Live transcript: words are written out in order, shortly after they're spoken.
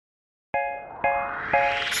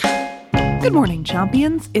Good morning,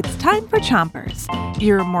 Chompions. It's time for Chompers,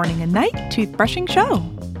 your morning and night toothbrushing show.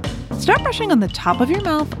 Start brushing on the top of your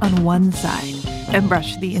mouth on one side and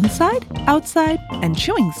brush the inside, outside, and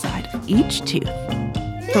chewing side of each tooth.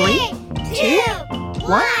 3, 2,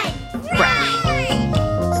 1, brush.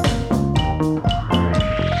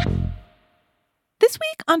 This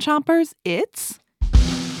week on Chompers, it's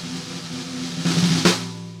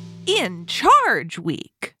In Charge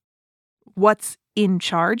Week. What's In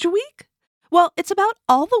Charge Week? Well, it's about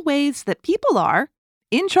all the ways that people are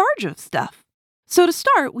in charge of stuff. So to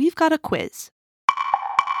start, we've got a quiz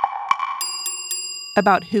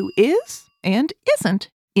about who is and isn't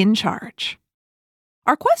in charge.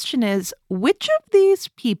 Our question is, which of these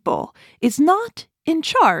people is not in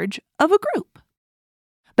charge of a group?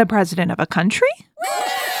 The president of a country?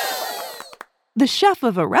 The chef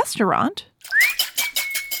of a restaurant?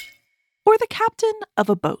 Or the captain of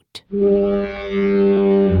a boat?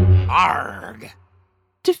 Arg!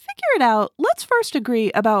 To figure it out, let's first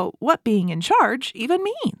agree about what being in charge even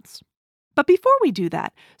means. But before we do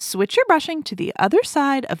that, switch your brushing to the other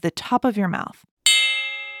side of the top of your mouth.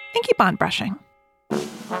 And keep on brushing.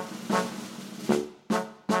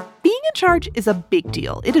 Being in charge is a big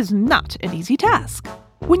deal. It is not an easy task.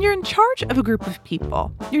 When you're in charge of a group of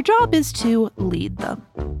people, your job is to lead them.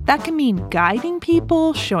 That can mean guiding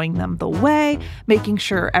people, showing them the way, making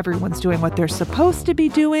sure everyone's doing what they're supposed to be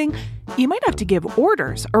doing. You might have to give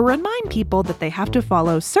orders or remind people that they have to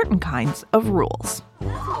follow certain kinds of rules.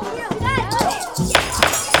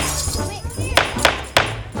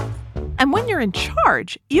 And when you're in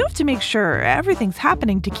charge, you have to make sure everything's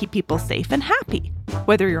happening to keep people safe and happy,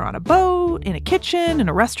 whether you're on a boat, in a kitchen, in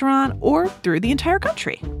a restaurant, or through the entire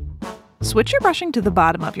country. Switch your brushing to the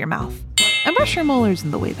bottom of your mouth and brush your molars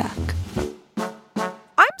in the way back.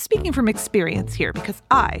 I'm speaking from experience here because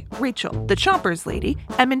I, Rachel, the Chompers lady,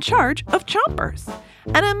 am in charge of Chompers.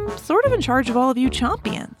 And I'm sort of in charge of all of you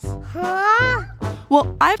Chompions. Huh?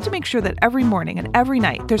 Well, I have to make sure that every morning and every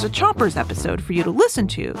night there's a Chompers episode for you to listen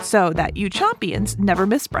to so that you Chompions never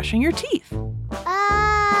miss brushing your teeth.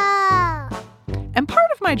 Oh. And part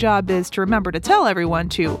of my job is to remember to tell everyone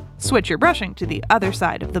to switch your brushing to the other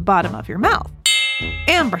side of the bottom of your mouth.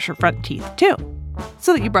 And brush your front teeth too,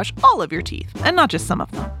 so that you brush all of your teeth and not just some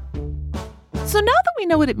of them. So now that we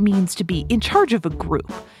know what it means to be in charge of a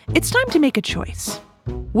group, it's time to make a choice.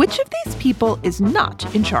 Which of these people is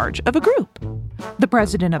not in charge of a group? The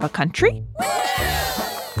president of a country?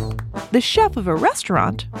 The chef of a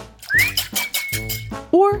restaurant?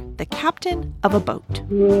 Or the captain of a boat?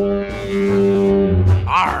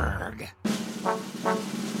 Arg!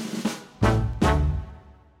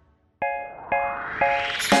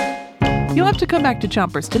 You'll have to come back to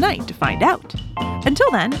Chompers tonight to find out. Until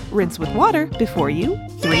then, rinse with water before you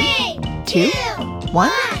 3, 2,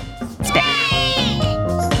 1, stay.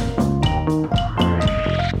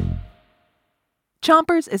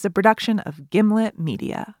 Chompers is a production of Gimlet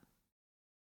Media.